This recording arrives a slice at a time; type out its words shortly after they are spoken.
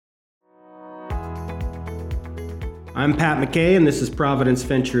I'm Pat McKay, and this is Providence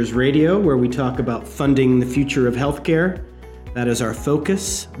Ventures Radio, where we talk about funding the future of healthcare. That is our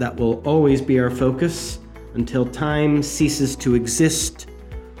focus. That will always be our focus until time ceases to exist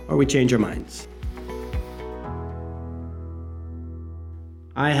or we change our minds.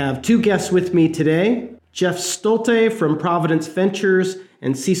 I have two guests with me today, Jeff Stolte from Providence Ventures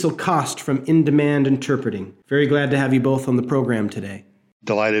and Cecil Cost from In Demand Interpreting. Very glad to have you both on the program today.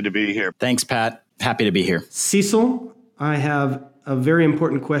 Delighted to be here. Thanks, Pat. Happy to be here. Cecil, I have a very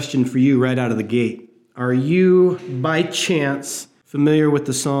important question for you right out of the gate. Are you, by chance, familiar with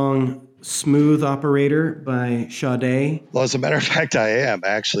the song Smooth Operator by Sade? Well, as a matter of fact, I am.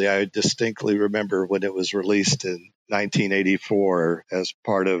 Actually, I distinctly remember when it was released in 1984 as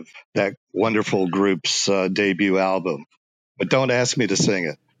part of that wonderful group's debut album. But don't ask me to sing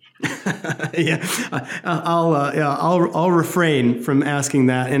it. I'll refrain from asking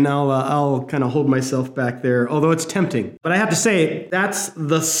that, and I'll kind of hold myself back there, although it's tempting. But I have to say, that's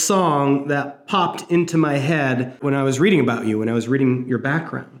the song that popped into my head when I was reading about you, when I was reading your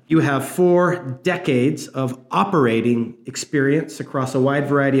background. You have 4 decades of operating experience across a wide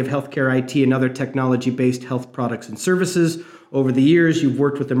variety of healthcare, IT, and other technology-based health products and services. Over the years, you've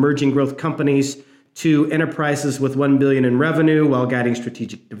worked with emerging growth companies to enterprises with $1 billion in revenue while guiding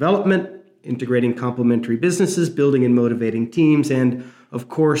strategic development, integrating complementary businesses, building and motivating teams, and, of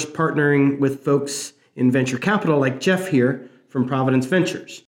course, partnering with folks in venture capital like Jeff here from Providence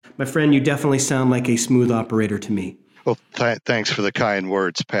Ventures. My friend, you definitely sound like a smooth operator to me. Well, thanks for the kind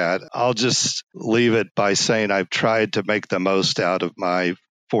words, Pat. I'll just leave it by saying I've tried to make the most out of my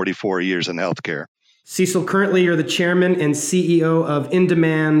 44 years in healthcare. Cecil, currently you're the chairman and CEO of In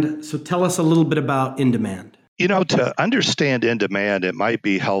Demand. So tell us a little bit about In Demand. You know, to understand In Demand, it might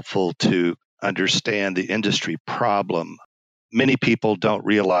be helpful to understand the industry problem. Many people don't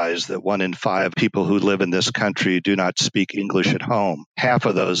realize that 1 in 5 people who live in this country do not speak English at home. Half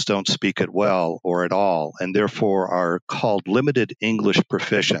of those don't speak it well or at all, and therefore are called limited English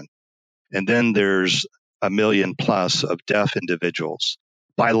proficient. And then there's 1 million plus of deaf individuals.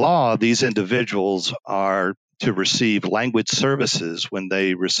 By law, these individuals are to receive language services when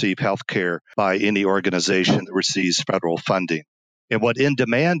they receive health care by any organization that receives federal funding. And what In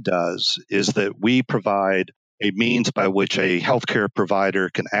Demand does is that we provide a means by which a healthcare provider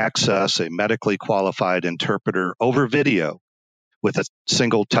can access a medically qualified interpreter over video with a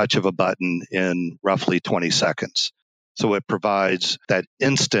single touch of a button in roughly 20 seconds. So it provides that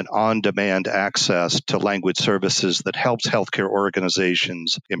instant on-demand access to language services that helps healthcare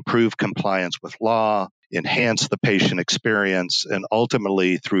organizations improve compliance with law, enhance the patient experience, and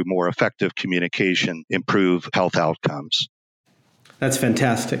ultimately, through more effective communication, improve health outcomes. That's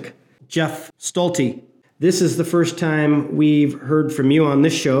fantastic. Jeff Stolte, this is the first time we've heard from you on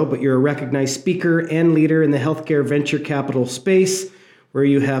this show, but you're a recognized speaker and leader in the healthcare venture capital space, where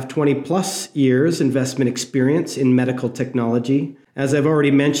you have 20 plus years investment experience in medical technology. As I've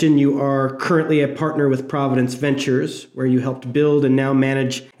already mentioned, you are currently a partner with Providence Ventures, where you helped build and now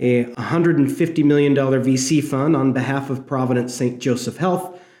manage a $150 million VC fund on behalf of Providence St. Joseph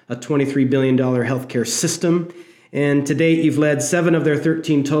Health, a $23 billion healthcare system. And to date, you've led 7 of their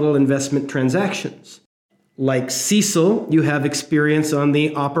 13 total investment transactions. Like Cecil, you have experience on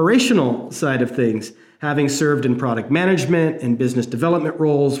the operational side of things, having served in product management and business development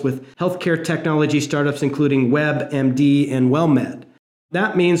roles with healthcare technology startups including WebMD and WellMed.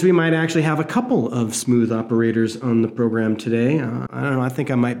 That means we might actually have a couple of smooth operators on the program today. I don't know. I think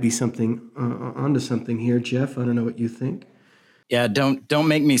I might be onto something here, Jeff. I don't know what you think. Yeah, don't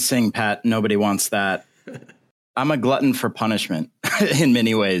make me sing, Pat. Nobody wants that. I'm a glutton for punishment in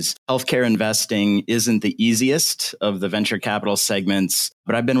many ways. Healthcare investing isn't the easiest of the venture capital segments,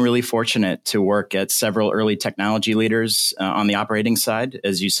 but I've been really fortunate to work at several early technology leaders on the operating side,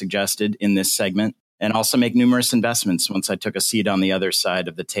 as you suggested in this segment, and also make numerous investments once I took a seat on the other side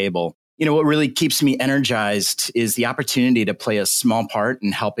of the table. You know, what really keeps me energized is the opportunity to play a small part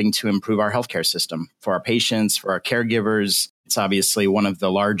in helping to improve our healthcare system for our patients, for our caregivers. It's obviously one of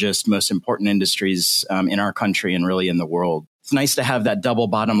the largest, most important industries in our country and really in the world. It's nice to have that double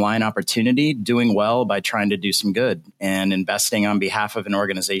bottom line opportunity, doing well by trying to do some good and investing on behalf of an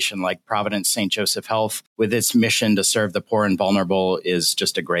organization like Providence St. Joseph Health with its mission to serve the poor and vulnerable is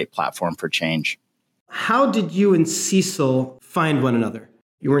just a great platform for change. How did you and Cecil find one another?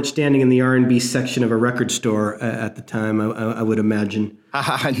 You weren't standing in the R&B section of a record store at the time, I would imagine.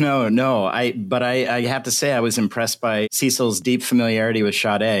 No. I have to say I was impressed by Cecil's deep familiarity with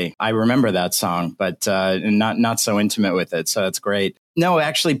Sade. I remember that song, but not so intimate with it. So that's great. No,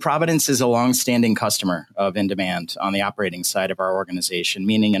 actually, Providence is a longstanding customer of In-Demand on the operating side of our organization,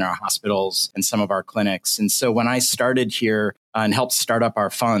 meaning in our hospitals and some of our clinics. And so when I started here and helped start up our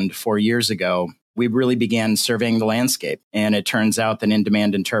fund 4 years ago, we really began surveying the landscape. And it turns out that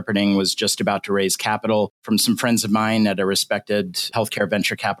In-Demand Interpreting was just about to raise capital from some friends of mine at a respected healthcare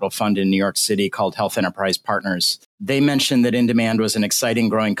venture capital fund in New York City called Health Enterprise Partners. They mentioned that In-Demand was an exciting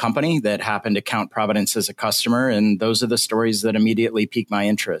growing company that happened to count Providence as a customer. And those are the stories that immediately piqued my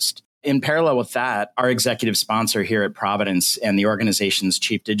interest. In parallel with that, our executive sponsor here at Providence and the organization's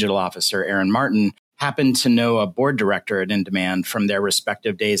chief digital officer, Aaron Martin, happened to know a board director at In-Demand from their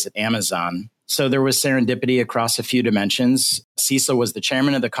respective days at Amazon. So there was serendipity across a few dimensions. Cecil was the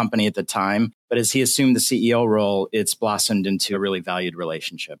chairman of the company at the time, but as he assumed the CEO role, it's blossomed into a really valued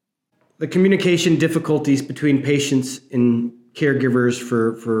relationship. The communication difficulties between patients and caregivers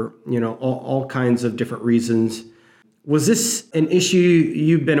for all kinds of different reasons. Was this an issue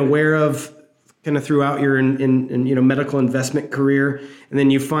you've been aware of kind of throughout your medical investment career, and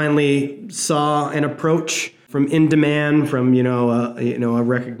then you finally saw an approach from In-Demand, from a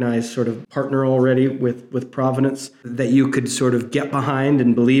recognized sort of partner already with Providence that you could sort of get behind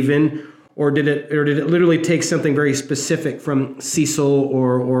and believe in, or did it literally take something very specific from Cecil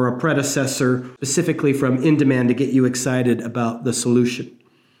or a predecessor, specifically from In-Demand, to get you excited about the solution?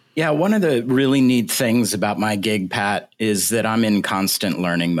 Yeah, one of the really neat things about my gig, Pat, is that I'm in constant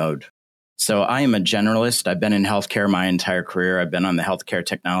learning mode. So I am a generalist. I've been in healthcare my entire career. I've been on the healthcare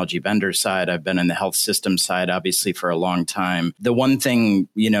technology vendor side. I've been in the health system side, obviously, for a long time. The one thing,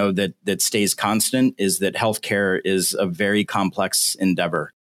 that stays constant is that healthcare is a very complex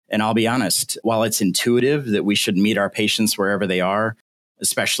endeavor. And I'll be honest, while it's intuitive that we should meet our patients wherever they are,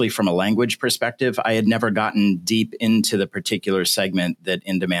 especially from a language perspective, I had never gotten deep into the particular segment that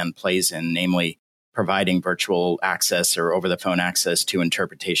In-Demand plays in, namely providing virtual access or over-the-phone access to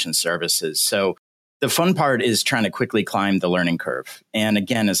interpretation services. So the fun part is trying to quickly climb the learning curve. And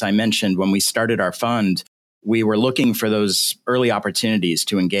again, as I mentioned, when we started our fund, we were looking for those early opportunities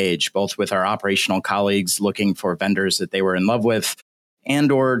to engage, both with our operational colleagues, looking for vendors that they were in love with,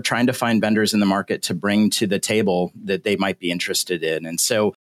 and or trying to find vendors in the market to bring to the table that they might be interested in. And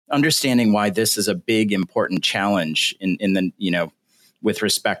so understanding why this is a big, important challenge with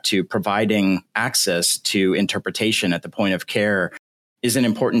respect to providing access to interpretation at the point of care is an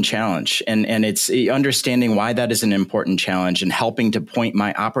important challenge. And it's understanding why that is an important challenge and helping to point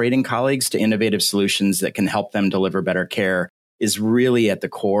my operating colleagues to innovative solutions that can help them deliver better care is really at the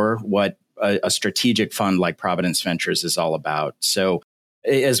core what a strategic fund like Providence Ventures is all about. So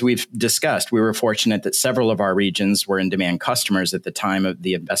as we've discussed, we were fortunate that several of our regions were In-Demand customers at the time of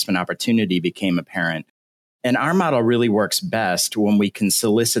the investment opportunity became apparent. And our model really works best when we can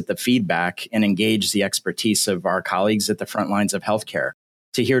solicit the feedback and engage the expertise of our colleagues at the front lines of healthcare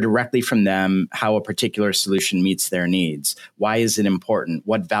to hear directly from them how a particular solution meets their needs. Why is it important?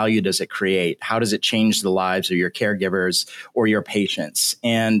 What value does it create? How does it change the lives of your caregivers or your patients?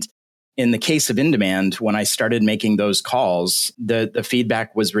 And in the case of In-Demand, when I started making those calls, the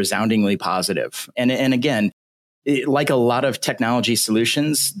feedback was resoundingly positive. And again, like a lot of technology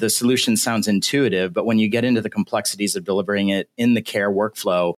solutions, the solution sounds intuitive, but when you get into the complexities of delivering it in the care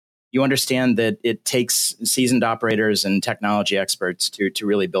workflow, you understand that it takes seasoned operators and technology experts to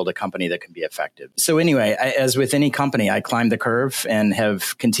really build a company that can be effective. So anyway, as with any company, I climbed the curve and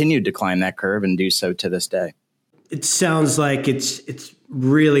have continued to climb that curve and do so to this day. It sounds like it's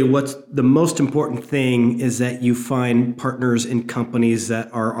really what's the most important thing is that you find partners in companies that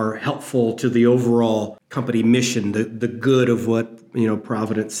are helpful to the overall company mission, the good of what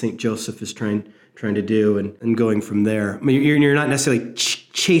Providence St. Joseph is trying to do, and going from there. I mean, you're not necessarily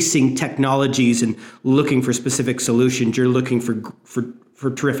chasing technologies and looking for specific solutions. You're looking for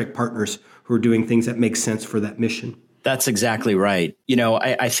terrific partners who are doing things that make sense for that mission. That's exactly right.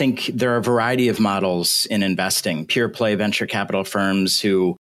 I think there are a variety of models in investing. Pure play venture capital firms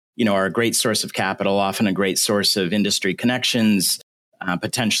who, are a great source of capital, often a great source of industry connections,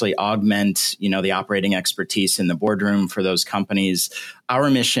 potentially augment, the operating expertise in the boardroom for those companies.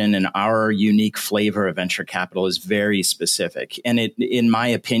 Our mission and our unique flavor of venture capital is very specific. And it, in my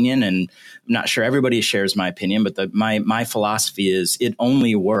opinion, and I'm not sure everybody shares my opinion, but my philosophy is it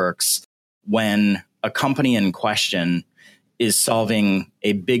only works when a company in question is solving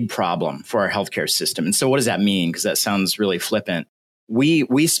a big problem for our healthcare system. And so what does that mean? Because that sounds really flippant.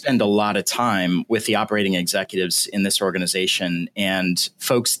 We spend a lot of time with the operating executives in this organization and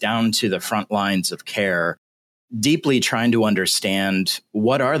folks down to the front lines of care, deeply trying to understand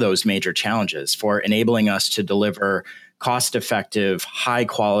what are those major challenges for enabling us to deliver cost-effective,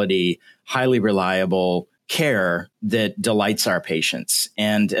 high-quality, highly reliable care that delights our patients.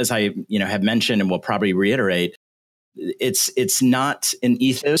 And as I, have mentioned and will probably reiterate, it's not an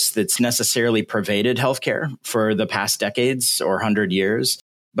ethos that's necessarily pervaded healthcare for the past decades or 100 years.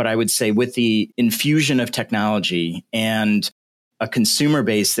 But I would say with the infusion of technology and a consumer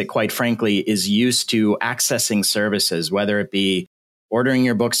base that, quite frankly, is used to accessing services, whether it be ordering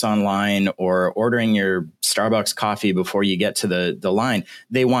your books online or ordering your Starbucks coffee before you get to the line,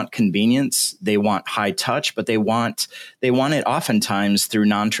 they want convenience, they want high touch, but they want it oftentimes through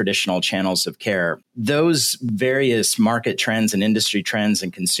non-traditional channels of care. Those various market trends and industry trends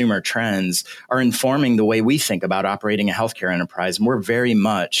and consumer trends are informing the way we think about operating a healthcare enterprise. And we're very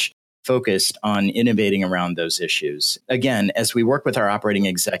much focused on innovating around those issues. Again, as we work with our operating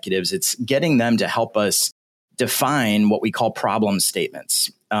executives, it's getting them to help us define what we call problem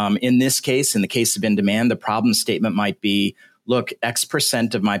statements. In this case, in the case of in-demand, the problem statement might be, look,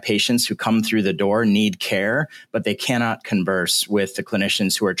 X% of my patients who come through the door need care, but they cannot converse with the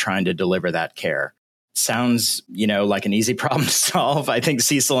clinicians who are trying to deliver that care. Sounds, like an easy problem to solve. I think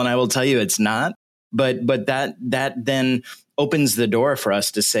Cecil and I will tell you it's not. But that then opens the door for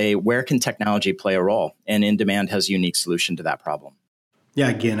us to say, where can technology play a role? And in-demand has a unique solution to that problem. Yeah,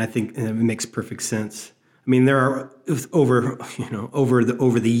 again, I think it makes perfect sense. I mean, there are over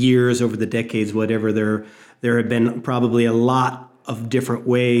the years, over the decades, whatever, there have been probably a lot of different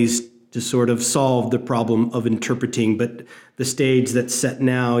ways to sort of solve the problem of interpreting, but the stage that's set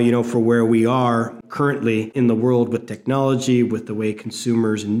now, for where we are currently in the world with technology, with the way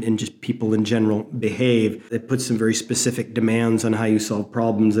consumers and just people in general behave, it puts some very specific demands on how you solve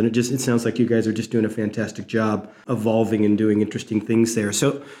problems. And it sounds like you guys are just doing a fantastic job evolving and doing interesting things there.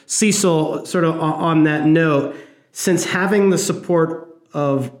 So Cecil, sort of on that note, since having the support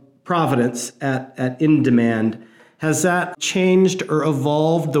of Providence at In-Demand, has that changed or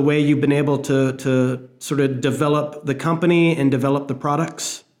evolved the way you've been able to sort of develop the company and develop the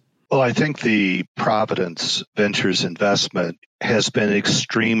products? Well, I think the Providence Ventures investment has been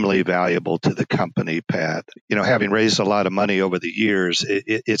extremely valuable to the company, Pat. Having raised a lot of money over the years,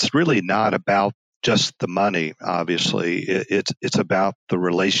 it's really not about just the money, obviously. It's about the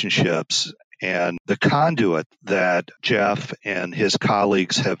relationships and the conduit that Jeff and his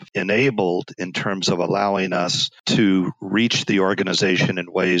colleagues have enabled in terms of allowing us to reach the organization in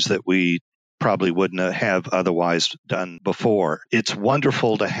ways that we probably wouldn't have otherwise done before. It's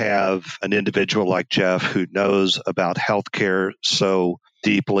wonderful to have an individual like Jeff who knows about healthcare so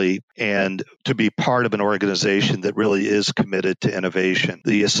deeply and to be part of an organization that really is committed to innovation.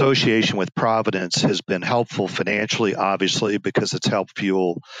 The association with Providence has been helpful financially, obviously, because it's helped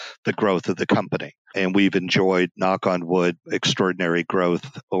fuel the growth of the company. And we've enjoyed, knock on wood, extraordinary growth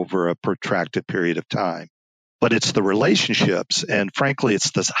over a protracted period of time. But it's the relationships, and frankly,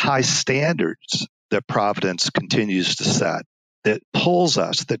 it's the high standards that Providence continues to set that pulls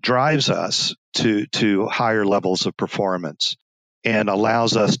us, that drives us to higher levels of performance and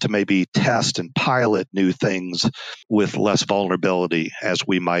allows us to maybe test and pilot new things with less vulnerability as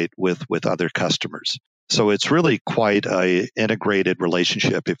we might with other customers. So it's really quite an integrated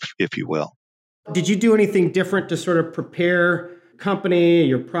relationship, if you will. Did you do anything different to sort of prepare company,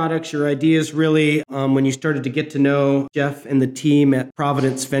 your products, your ideas really when you started to get to know Jeff and the team at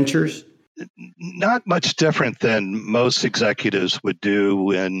Providence Ventures? Not much different than most executives would do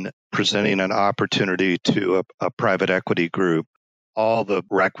when presenting an opportunity to a private equity group. All the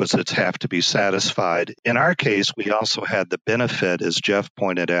requisites have to be satisfied. In our case, we also had the benefit, as Jeff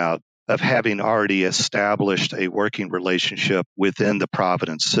pointed out, of having already established a working relationship within the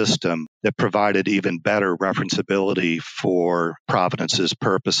Providence system that provided even better referenceability for Providence's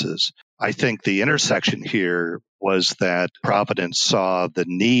purposes. I think the intersection here was that Providence saw the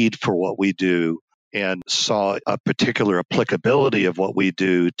need for what we do and saw a particular applicability of what we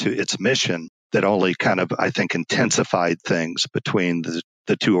do to its mission that only kind of, I think, intensified things between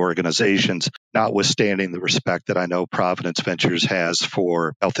the two organizations, notwithstanding the respect that I know Providence Ventures has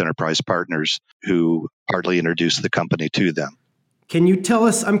for Health Enterprise Partners, who partly introduced the company to them. Can you tell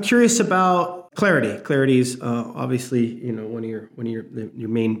us? I'm curious about Clarity. Clarity is obviously one of your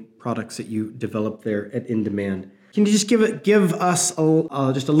main products that you developed there at In-Demand. Can you just give us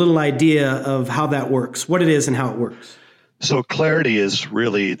just a little idea of how that works, what it is, and how it works? So Clarity is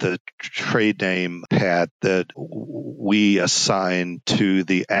really the trade name, Pat, that we assign to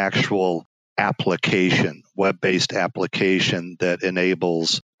the actual application, web-based application that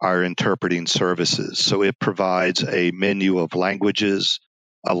enables our interpreting services. So it provides a menu of languages,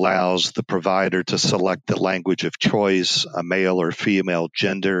 allows the provider to select the language of choice, a male or female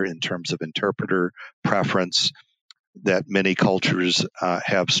gender in terms of interpreter preference that many cultures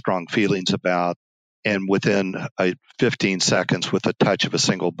have strong feelings about. And within 15 seconds, with a touch of a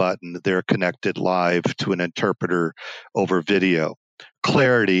single button, they're connected live to an interpreter over video.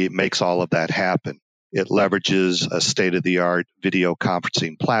 Clarity makes all of that happen. It leverages a state-of-the-art video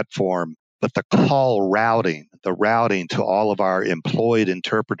conferencing platform, but the routing to all of our employed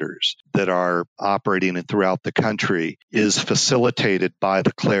interpreters that are operating throughout the country is facilitated by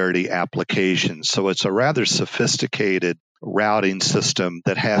the Clarity application. So it's a rather sophisticated routing system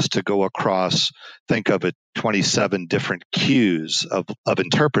that has to go across, think of it, 27 different queues of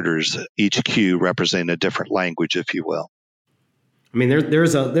interpreters, each queue representing a different language, if you will. I mean, there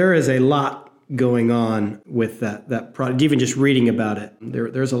is a lot going on with that product. Even just reading about it,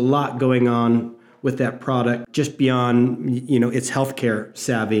 there's a lot going on with that product, just beyond its healthcare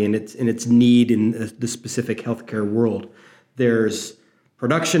savvy and its need in the specific healthcare world. There's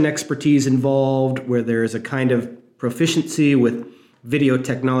production expertise involved, where there's a kind of proficiency with video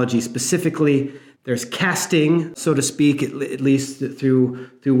technology specifically. There's casting, so to speak, at least through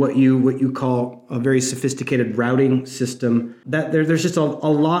what you call a very sophisticated routing system. That there's just a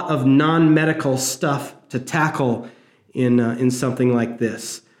lot of non-medical stuff to tackle in something like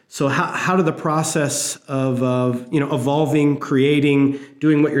this. So how did the process of evolving, creating,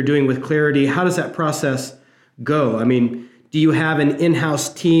 doing what you're doing with Clarity, how does that process go? I mean, do you have an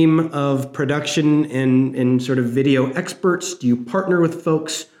in-house team of production and sort of video experts? Do you partner with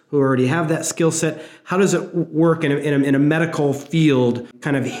folks who already have that skill set? How does it work in a medical field,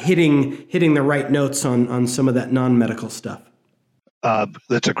 kind of hitting the right notes on some of that non-medical stuff?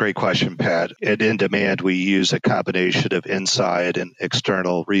 That's a great question, Pat. At In Demand, we use a combination of inside and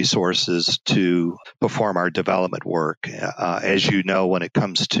external resources to perform our development work. As you know, when it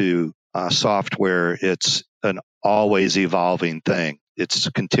comes to software, it's an always evolving thing. It's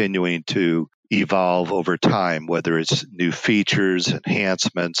continuing to evolve over time, whether it's new features,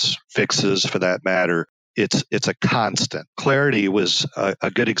 enhancements, fixes for that matter. It's a constant. Clarity was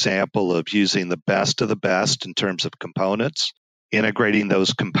a good example of using the best of the best in terms of components, integrating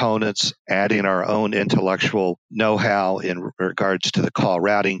those components, adding our own intellectual know-how in regards to the call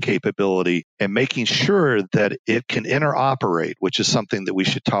routing capability, and making sure that it can interoperate, which is something that we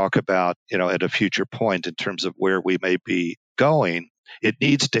should talk about, at a future point in terms of where we may be going. It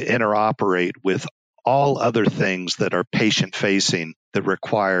needs to interoperate with all other things that are patient-facing that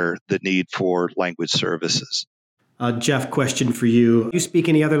require the need for language services. Jeff, question for you. Do you speak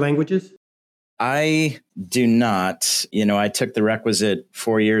any other languages? I do not. I took the requisite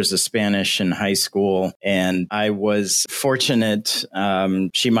 4 years of Spanish in high school, and I was fortunate.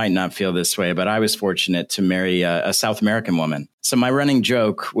 She might not feel this way, but I was fortunate to marry a South American woman. So my running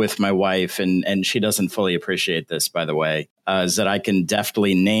joke with my wife, and she doesn't fully appreciate this, by the way, is that I can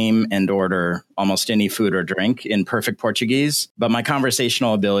deftly name and order almost any food or drink in perfect Portuguese, but my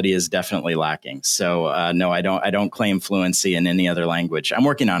conversational ability is definitely lacking. So no, I don't claim fluency in any other language. I'm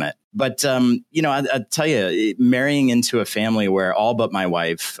working on it. But, I'll tell you, marrying into a family where all but my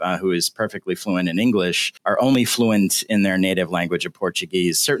wife, who is perfectly fluent in English, are only fluent in their native language of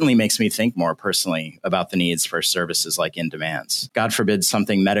Portuguese certainly makes me think more personally about the needs for services like In Demands. God forbid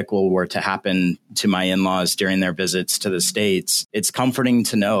something medical were to happen to my in-laws during their visits to the States. It's comforting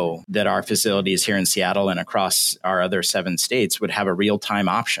to know that our facilities here in Seattle and across our other 7 states would have a real-time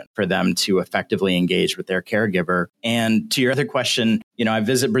option for them to effectively engage with their caregiver. And to your other question, I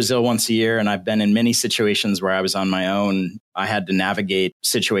visit Brazil once a year, and I've been in many situations where I was on my own. I had to navigate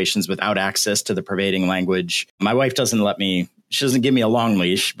situations without access to the pervading language. My wife she doesn't give me a long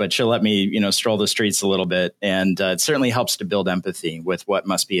leash, but she'll let me, stroll the streets a little bit. And it certainly helps to build empathy with what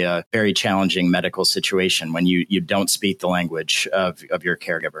must be a very challenging medical situation when you don't speak the language of your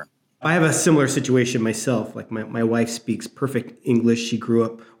caregiver. I have a similar situation myself. Like my wife speaks perfect English. She grew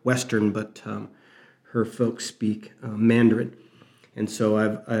up Western, but her folks speak Mandarin. And so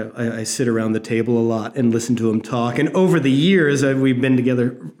I sit around the table a lot and listen to them talk. And over the years, we've been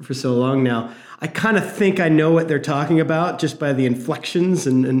together for so long now, I kind of think I know what they're talking about just by the inflections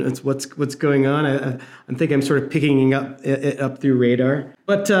and it's what's going on. I think I'm sort of picking it up through radar.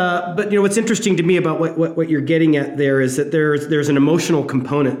 But what's interesting to me about what you're getting at there is that there's an emotional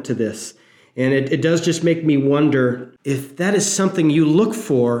component to this. And it does just make me wonder if that is something you look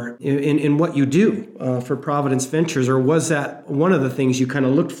for in what you do for Providence Ventures, or was that one of the things you kind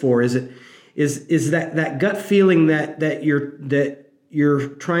of looked for? Is that gut feeling that you're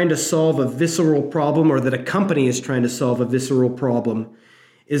trying to solve a visceral problem, or that a company is trying to solve a visceral problem?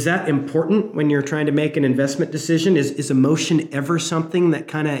 Is that important when you're trying to make an investment decision? Is emotion ever something that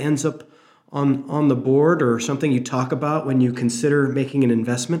kind of ends up on the board, or something you talk about when you consider making an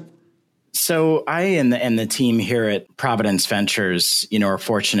investment? So I and the team here at Providence Ventures, are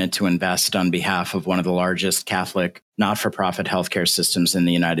fortunate to invest on behalf of one of the largest Catholic not-for-profit healthcare systems in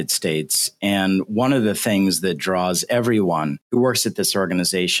the United States. And one of the things that draws everyone who works at this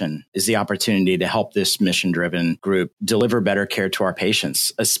organization is the opportunity to help this mission-driven group deliver better care to our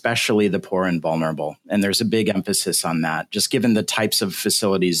patients, especially the poor and vulnerable. And there's a big emphasis on that, just given the types of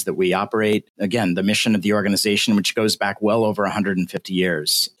facilities that we operate. Again, the mission of the organization, which goes back well over 150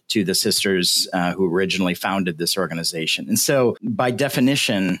 years to the sisters who originally founded this organization. And so by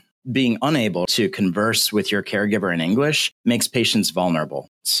definition, being unable to converse with your caregiver in English makes patients vulnerable.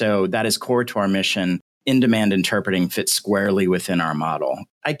 So that is core to our mission. In-demand interpreting fits squarely within our model.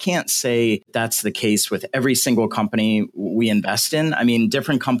 I can't say that's the case with every single company we invest in. I mean,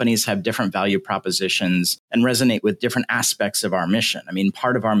 different companies have different value propositions and resonate with different aspects of our mission. I mean,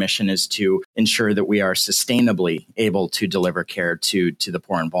 part of our mission is to ensure that we are sustainably able to deliver care to the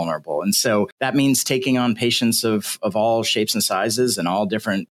poor and vulnerable. And so that means taking on patients of all shapes and sizes and all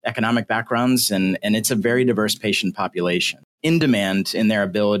different economic backgrounds. And it's a very diverse patient population. In-demand in their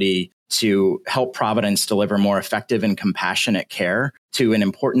ability to help Providence deliver more effective and compassionate care to an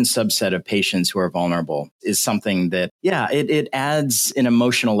important subset of patients who are vulnerable is something that, it adds an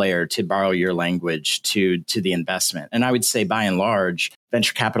emotional layer, to borrow your language, to the investment. And I would say by and large,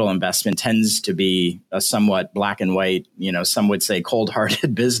 venture capital investment tends to be a somewhat black and white, some would say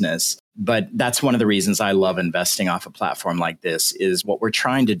cold-hearted business. But that's one of the reasons I love investing off a platform like this is what we're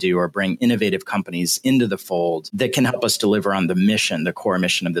trying to do are bring innovative companies into the fold that can help us deliver on the mission, the core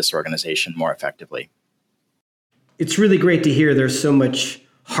mission of this organization more effectively. It's really great to hear there's so much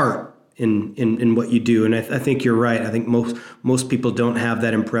heart in what you do. And I think you're right. I think most people don't have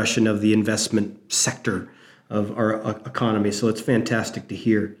that impression of the investment sector of our economy. So it's fantastic to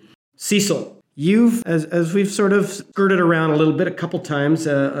hear. Cecil, you've, as we've sort of skirted around a little bit a couple times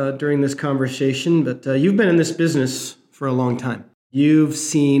during this conversation, but you've been in this business for a long time. You've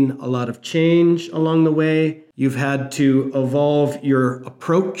seen a lot of change along the way. You've had to evolve your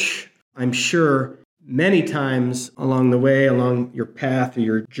approach, I'm sure, many times along the way, along your path or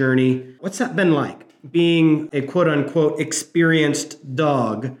your journey. What's that been like, being a quote-unquote experienced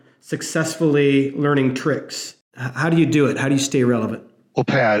dog, successfully learning tricks? How do you do it? How do you stay relevant? Well,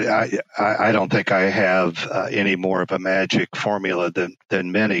 Pat, I don't think I have any more of a magic formula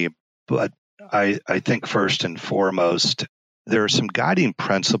than many, but I think first and foremost, there are some guiding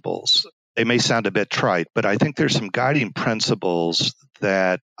principles. They may sound a bit trite, but I think there's some guiding principles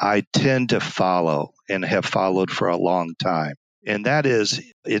that I tend to follow and have followed for a long time. And that is,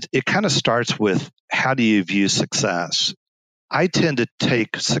 it kind of starts with, how do you view success? I tend to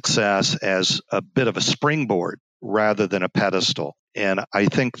take success as a bit of a springboard rather than a pedestal. And I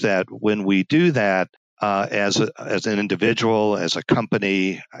think that when we do that as an individual, as a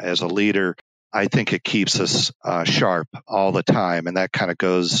company, as a leader, I think it keeps us sharp all the time. And that kind of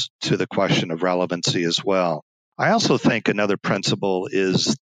goes to the question of relevancy as well. I also think another principle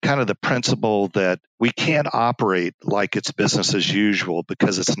is kind of the principle that we can't operate like it's business as usual,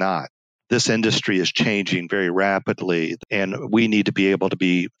 because it's not. This industry is changing very rapidly, and we need to be able to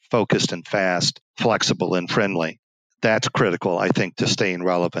be focused and fast, flexible and friendly. That's critical, I think, to staying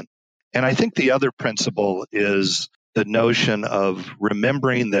relevant. And I think the other principle is the notion of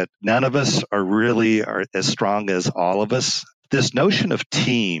remembering that none of us are as strong as all of us. This notion of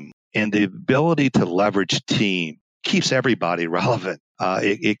team and the ability to leverage team keeps everybody relevant.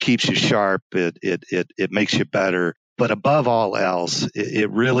 It keeps you sharp. It makes you better. But above all else, it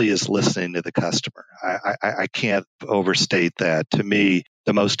really is listening to the customer. I can't overstate that. To me,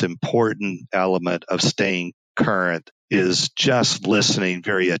 the most important element of staying current is just listening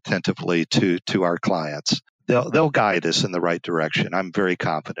very attentively to our clients. They'll guide us in the right direction. I'm very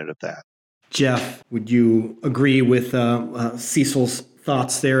confident of that. Jeff, would you agree with Cecil's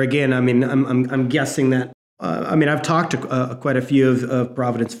thoughts there? Again, I mean, I'm guessing that. I've talked to quite a few of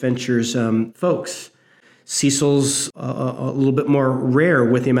Providence Ventures folks. Cecil's a little bit more rare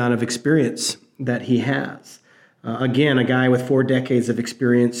with the amount of experience that he has. Again, a guy with 4 decades of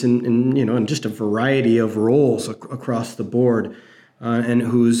experience in just a variety of roles across the board, and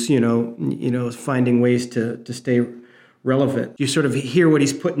who's finding ways to stay relevant. Do you sort of hear what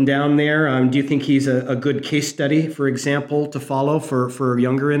he's putting down there? Do you think he's a good case study, for example, to follow for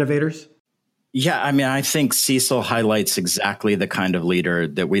younger innovators? Yeah, I think Cecil highlights exactly the kind of leader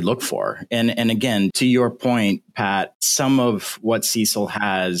that we look for. And again, to your point, Pat, some of what Cecil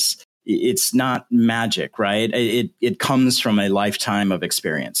has, it's not magic, right? It comes from a lifetime of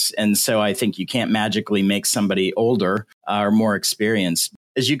experience. And so I think you can't magically make somebody older or more experienced.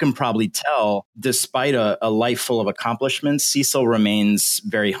 As you can probably tell, despite a life full of accomplishments, Cecil remains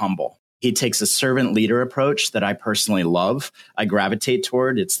very humble. He takes a servant leader approach that I personally love. I gravitate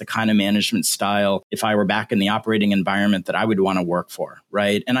toward. It's the kind of management style, if I were back in the operating environment, that I would want to work for,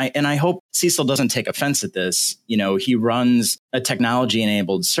 right? And I hope Cecil doesn't take offense at this. He runs a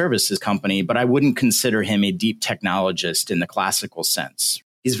technology-enabled services company, but I wouldn't consider him a deep technologist in the classical sense.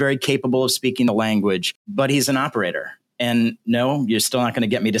 He's very capable of speaking the language, but he's an operator. And no, you're still not going to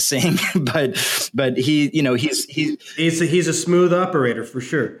get me to sing, but he's a smooth operator for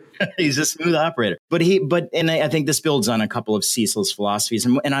sure. He's a smooth operator, and I think this builds on a couple of Cecil's philosophies,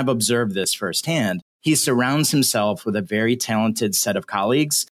 and I've observed this firsthand. He surrounds himself with a very talented set of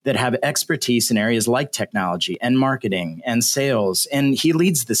colleagues that have expertise in areas like technology and marketing and sales, and he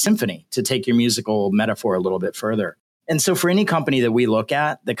leads the symphony, to take your musical metaphor a little bit further. And so for any company that we look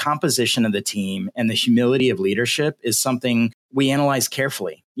at, the composition of the team and the humility of leadership is something we analyze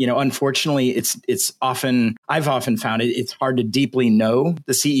carefully. Unfortunately, I've often found it's hard to deeply know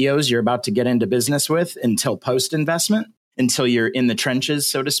the CEOs you're about to get into business with until post-investment, until you're in the trenches,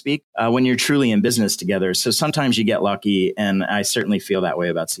 so to speak, when you're truly in business together. So sometimes you get lucky, and I certainly feel that way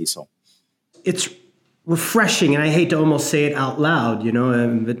about Cecil. It's refreshing, and I hate to almost say it out loud,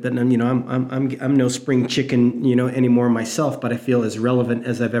 but I'm no spring chicken, anymore myself, but I feel as relevant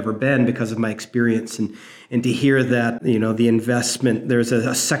as I've ever been because of my experience, and to hear that, the investment, there's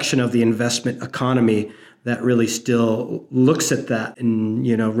a section of the investment economy that really still looks at that and,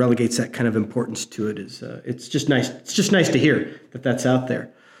 relegates that kind of importance to it it's just nice. It's just nice to hear that that's out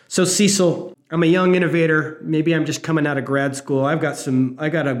there. So Cecil, I'm a young innovator. Maybe I'm just coming out of grad school. I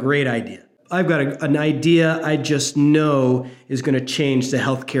got a great idea. I've got an idea I just know is going to change the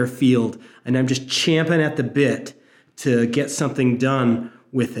healthcare field, and I'm just champing at the bit to get something done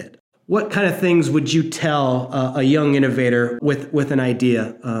with it. What kind of things would you tell a young innovator with an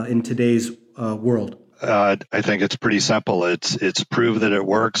idea in today's world? I think it's pretty simple. It's prove that it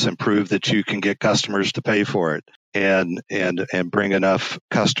works and prove that you can get customers to pay for it, and bring enough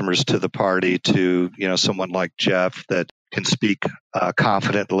customers to the party to someone like Jeff that can speak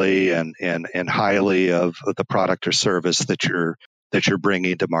confidently and highly of the product or service that you're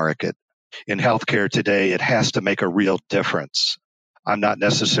bringing to market. In healthcare today, it has to make a real difference. I'm not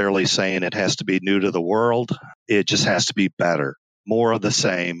necessarily saying it has to be new to the world. It just has to be better. More of the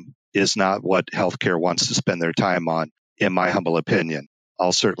same is not what healthcare wants to spend their time on, in my humble opinion.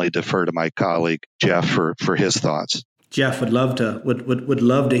 I'll certainly defer to my colleague Jeff for his thoughts. Jeff, would love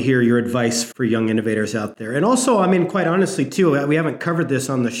to hear your advice for young innovators out there. And also, quite honestly, too, we haven't covered this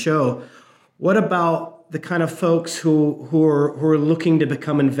on the show. What about the kind of folks who are looking to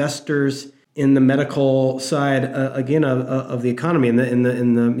become investors in the medical side of the economy, in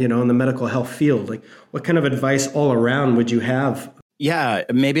the medical health field? Like, what kind of advice all around would you have? Yeah,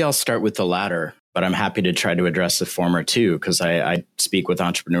 maybe I'll start with the latter, but I'm happy to try to address the former too, because I speak with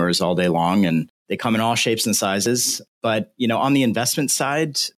entrepreneurs all day long, and they come in all shapes and sizes. But, on the investment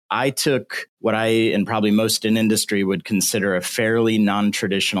side, I took what I and probably most in industry would consider a fairly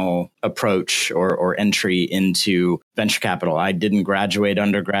non-traditional approach or entry into venture capital. I didn't graduate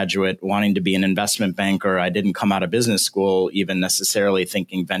undergraduate wanting to be an investment banker. I didn't come out of business school even necessarily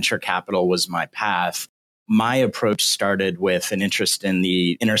thinking venture capital was my path. My approach started with an interest in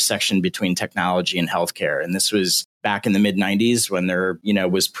the intersection between technology and healthcare. And this was back in the mid-90s when there,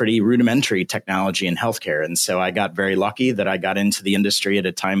 was pretty rudimentary technology in healthcare. And so I got very lucky that I got into the industry at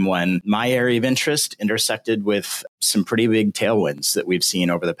a time when my area of interest intersected with some pretty big tailwinds that we've seen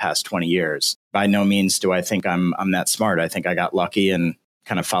over the past 20 years. By no means do I think I'm that smart. I think I got lucky and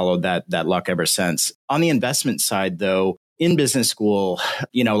kind of followed that luck ever since. On the investment side, though, in business school,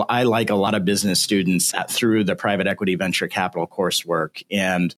 I, like a lot of business students, sat through the private equity venture capital coursework,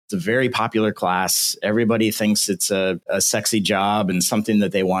 and it's a very popular class. Everybody thinks it's a sexy job and something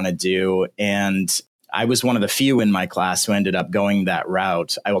that they want to do. And I was one of the few in my class who ended up going that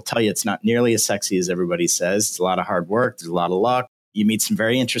route. I will tell you, it's not nearly as sexy as everybody says. It's a lot of hard work. There's a lot of luck. You meet some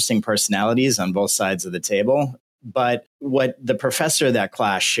very interesting personalities on both sides of the table. But what the professor of that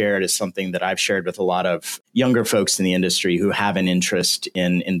class shared is something that I've shared with a lot of younger folks in the industry who have an interest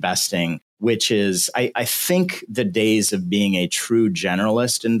in investing, which is I think the days of being a true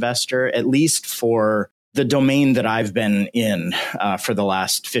generalist investor, at least for the domain that I've been in for the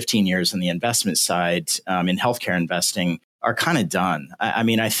last 15 years on the investment side in healthcare investing, are kind of done.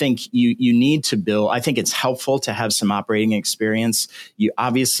 I think you need to build. I think it's helpful to have some operating experience. You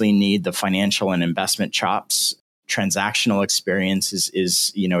obviously need the financial and investment chops. transactional experience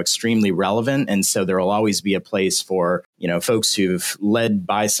is extremely relevant. And so there will always be a place for, folks who've led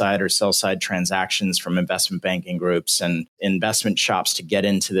buy side or sell side transactions from investment banking groups and investment shops to get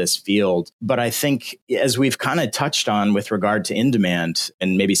into this field. But I think, as we've kind of touched on with regard to In-Demand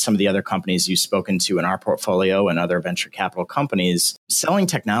and maybe some of the other companies you've spoken to in our portfolio and other venture capital companies, selling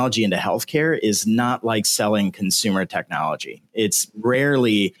technology into healthcare is not like selling consumer technology. It's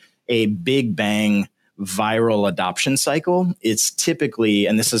rarely a big bang viral adoption cycle. It's typically,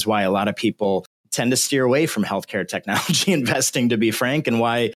 and this is why a lot of people tend to steer away from healthcare technology investing, to be frank, and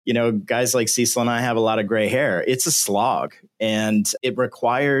why, guys like Cecil and I have a lot of gray hair. It's a slog, and it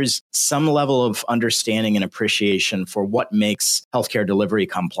requires some level of understanding and appreciation for what makes healthcare delivery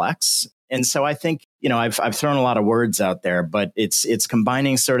complex. And so I think, I've thrown a lot of words out there, but it's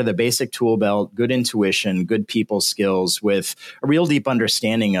combining sort of the basic tool belt, good intuition, good people skills with a real deep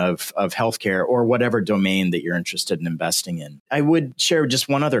understanding of healthcare or whatever domain that you're interested in investing in. I would share just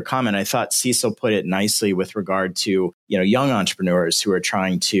one other comment. I thought Cecil put it nicely with regard to, young entrepreneurs who are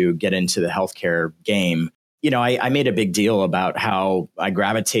trying to get into the healthcare game. I made a big deal about how I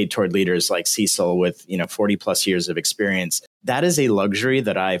gravitate toward leaders like Cecil with, 40 plus years of experience. That is a luxury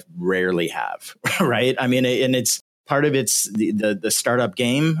that I rarely have, right? I mean, and it's part of it's the startup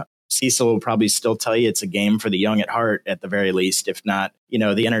game. Cecil will probably still tell you it's a game for the young at heart, at the very least, if not,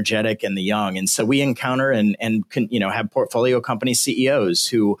 the energetic and the young. And so we encounter and have portfolio company CEOs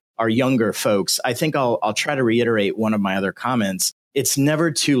who are younger folks. I think I'll try to reiterate one of my other comments. It's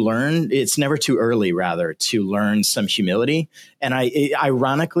never too early, rather, to learn some humility. And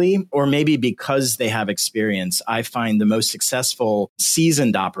ironically, or maybe because they have experience, I find the most successful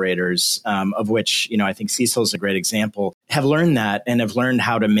seasoned operators, of which, I think Cecil is a great example, have learned that and have learned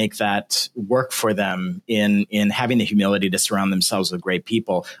how to make that work for them in having the humility to surround themselves with great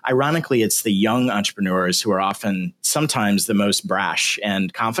people. Ironically, it's the young entrepreneurs who are sometimes the most brash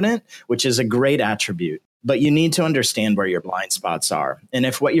and confident, which is a great attribute. But you need to understand where your blind spots are. And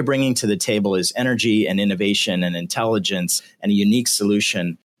if what you're bringing to the table is energy and innovation and intelligence and a unique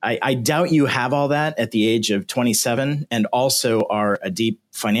solution, I doubt you have all that at the age of 27 and also are a deep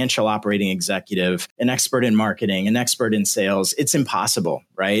financial operating executive, an expert in marketing, an expert in sales. It's impossible,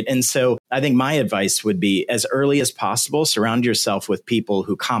 right? And so I think my advice would be, as early as possible, surround yourself with people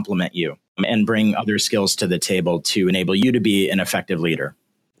who complement you and bring other skills to the table to enable you to be an effective leader.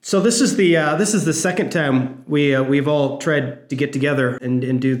 So this is the second time we've all tried to get together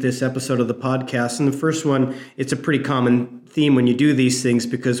and do this episode of the podcast. And the first one, it's a pretty common theme when you do these things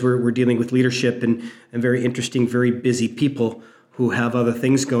because we're dealing with leadership and very interesting, very busy people who have other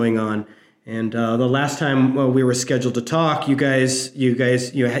things going on. And the last time we were scheduled to talk, you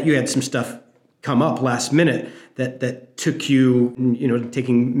had some stuff come up last minute that took you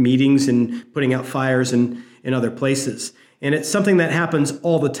taking meetings and putting out fires in other places. And it's something that happens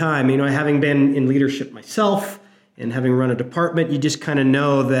all the time. Having been in leadership myself and having run a department, you just kind of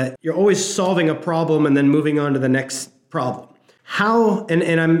know that you're always solving a problem and then moving on to the next problem. How,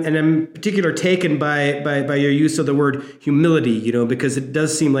 and I'm particularly taken by your use of the word humility, because it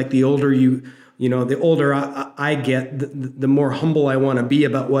does seem like the older the older I get, the more humble I want to be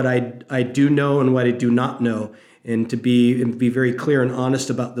about what I do know and what I do not know, and to be very clear and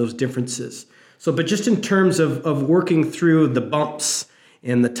honest about those differences. So, but just in terms of working through the bumps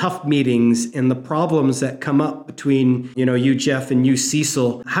and the tough meetings and the problems that come up between, you, Jeff, and you,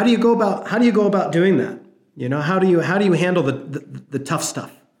 Cecil, how do you go about doing that? How do you handle the tough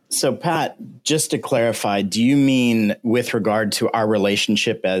stuff? So, Pat, just to clarify, do you mean with regard to our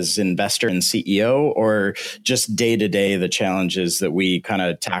relationship as investor and CEO, or just day-to-day the challenges that we kind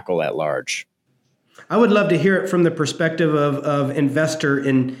of tackle at large? I would love to hear it from the perspective of investor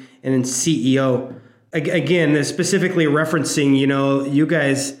and CEO. Again, specifically referencing, you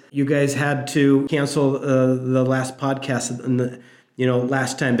guys had to cancel the last podcast and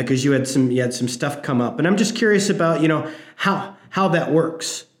last time because you had some stuff come up, and I'm just curious about how that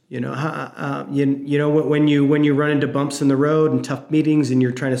works. When you run into bumps in the road and tough meetings, and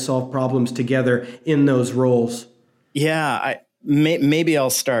you're trying to solve problems together in those roles. Yeah, maybe I'll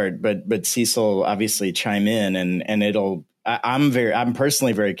start, but Cecil obviously chime in, and it'll. I'm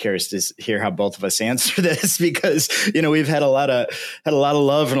personally very curious to hear how both of us answer this because we've had a lot of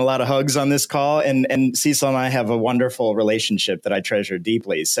love and a lot of hugs on this call, and Cecil and I have a wonderful relationship that I treasure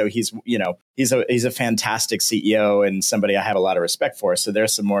deeply. So he's he's a fantastic CEO and somebody I have a lot of respect for. So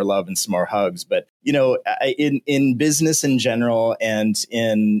there's some more love and some more hugs. But, in business in general and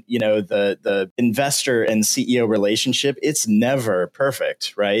in, the investor and CEO relationship, it's never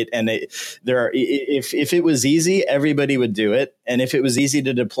perfect, right? And if it was easy, everybody would do it. And if it was easy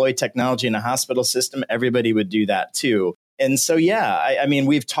to deploy technology in a hospital system, everybody would do that too. And so,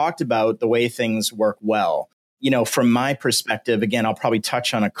 we've talked about the way things work well. From my perspective, again, I'll probably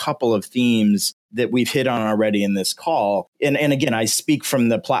touch on a couple of themes that we've hit on already in this call. And again, I speak from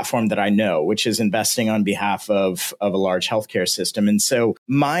the platform that I know, which is investing on behalf of a large healthcare system. And so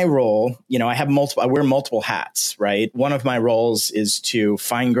my role, I wear multiple hats, right? One of my roles is to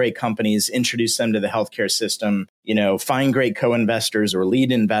find great companies, introduce them to the healthcare system, find great co-investors or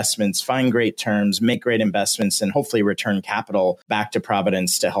lead investments, find great terms, make great investments, and hopefully return capital back to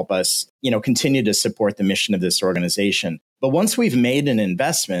Providence to help us, continue to support the mission of this organization. But once we've made an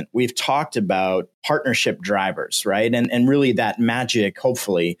investment, we've talked about partnership drivers, right? And really that magic,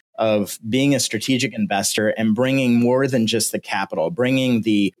 hopefully, of being a strategic investor and bringing more than just the capital, bringing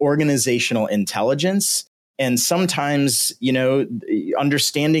the organizational intelligence and sometimes,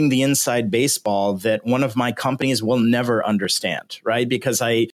 understanding the inside baseball that one of my companies will never understand, right? Because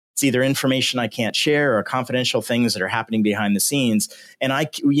it's either information I can't share or confidential things that are happening behind the scenes. And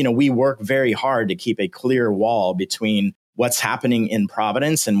we work very hard to keep a clear wall between what's happening in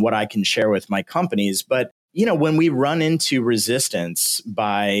Providence and what I can share with my companies. But, when we run into resistance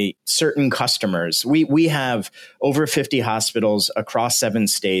by certain customers, we have over 50 hospitals across 7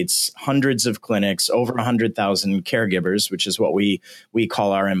 states, hundreds of clinics, over 100,000 caregivers, which is what we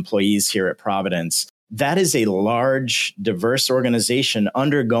call our employees here at Providence. That is a large, diverse organization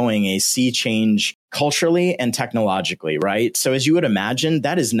undergoing a sea change culturally and technologically, right? So as you would imagine,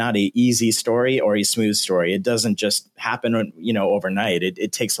 that is not an easy story or a smooth story. It doesn't just happen, overnight.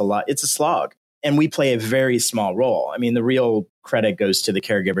 It takes a lot. It's a slog. And we play a very small role. The real credit goes to the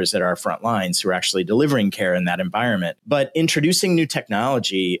caregivers at our front lines who are actually delivering care in that environment. But introducing new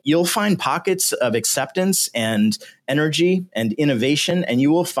technology, you'll find pockets of acceptance and energy and innovation. And you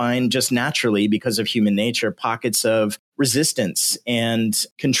will find just naturally, because of human nature, pockets of resistance and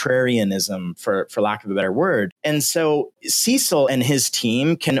contrarianism, for lack of a better word. And so Cecil and his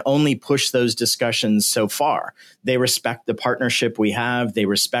team can only push those discussions so far. They respect the partnership we have. They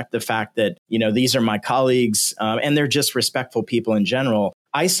respect the fact that, these are my colleagues, and they're just respectful people in general.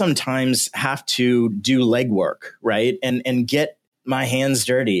 I sometimes have to do legwork, right? And get my hands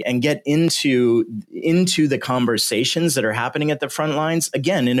dirty and get into the conversations that are happening at the front lines,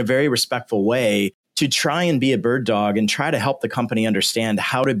 again, in a very respectful way, to try and be a bird dog and try to help the company understand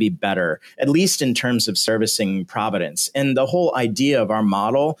how to be better, at least in terms of servicing Providence. And the whole idea of our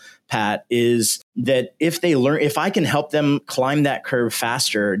model, Pat, is that if I can help them climb that curve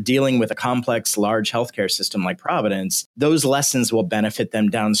faster, dealing with a complex, large healthcare system like Providence, those lessons will benefit them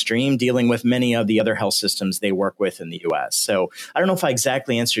downstream, dealing with many of the other health systems they work with in the US. So I don't know if I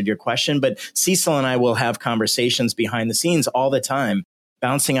exactly answered your question, but Cecil and I will have conversations behind the scenes all the time,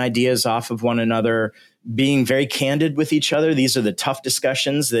 bouncing ideas off of one another, being very candid with each other. These are the tough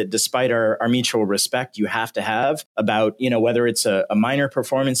discussions that, despite our mutual respect, you have to have about, whether it's a minor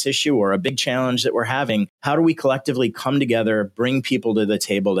performance issue or a big challenge that we're having. How do we collectively come together, bring people to the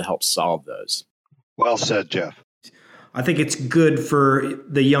table to help solve those? Well said, Jeff. I think it's good for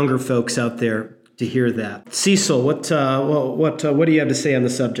the younger folks out there to hear that. Cecil, what do you have to say on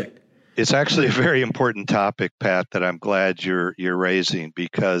the subject? It's actually a very important topic, Pat, that I'm glad you're raising,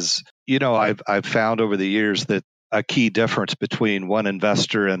 because, I've found over the years that a key difference between one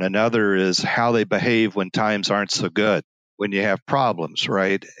investor and another is how they behave when times aren't so good, when you have problems,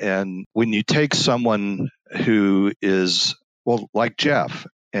 right? And when you take someone who is, like Jeff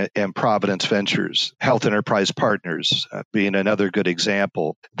and Providence Ventures, Health Enterprise Partners being another good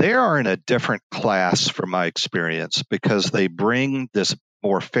example, they are in a different class from my experience, because they bring this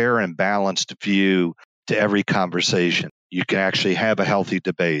more fair and balanced view to every conversation. You can actually have a healthy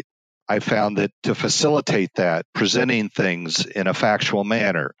debate. I found that to facilitate that, presenting things in a factual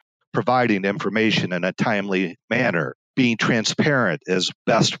manner, providing information in a timely manner, being transparent as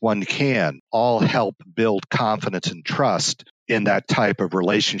best one can, all help build confidence and trust in that type of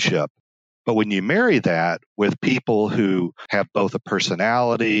relationship. But when you marry that with people who have both a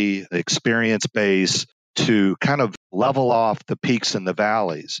personality, experience base, to kind of level off the peaks and the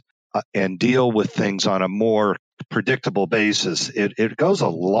valleys and deal with things on a more predictable basis, it goes a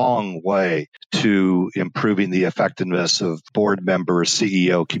long way to improving the effectiveness of board member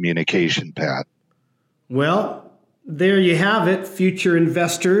CEO communication, Pat. Well, there you have it, future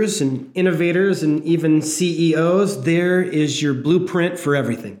investors and innovators and even CEOs. There is your blueprint for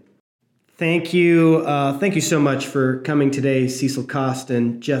everything. Thank you. Thank you so much for coming today, Cecil Cost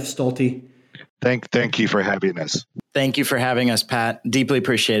and Jeff Stolte. Thank you for having us. Thank you for having us, Pat. Deeply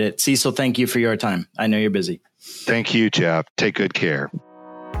appreciate it. Cecil, thank you for your time. I know you're busy. Thank you, Jeff. Take good care.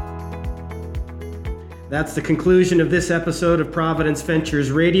 That's the conclusion of this episode of Providence Ventures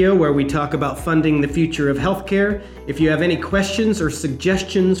Radio, where we talk about funding the future of healthcare. If you have any questions or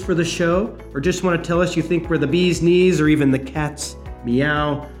suggestions for the show, or just want to tell us you think we're the bee's knees or even the cat's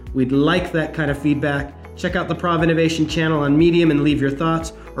meow, we'd like that kind of feedback. Check out the Provinnovation channel on Medium and leave your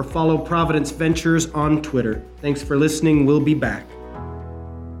thoughts, or follow Providence Ventures on Twitter. Thanks for listening. We'll be back.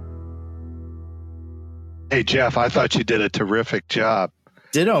 Hey, Jeff, I thought you did a terrific job.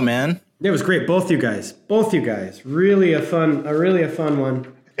 Ditto, man. It was great. Both you guys. Really a fun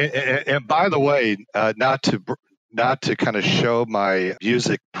one. And by the way, not to kind of show my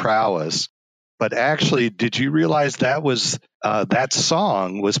music prowess, but actually, did you realize that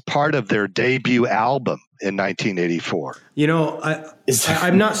song was part of their debut album in 1984? You know,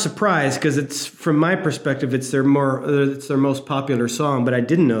 I'm not surprised, because it's, from my perspective, it's their most popular song, but I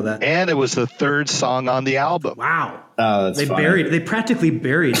didn't know that. And it was the third song on the album. Wow. Oh, that's funny. They practically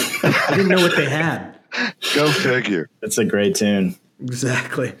buried it. I didn't know what they had. Go figure. It's a great tune.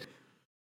 Exactly.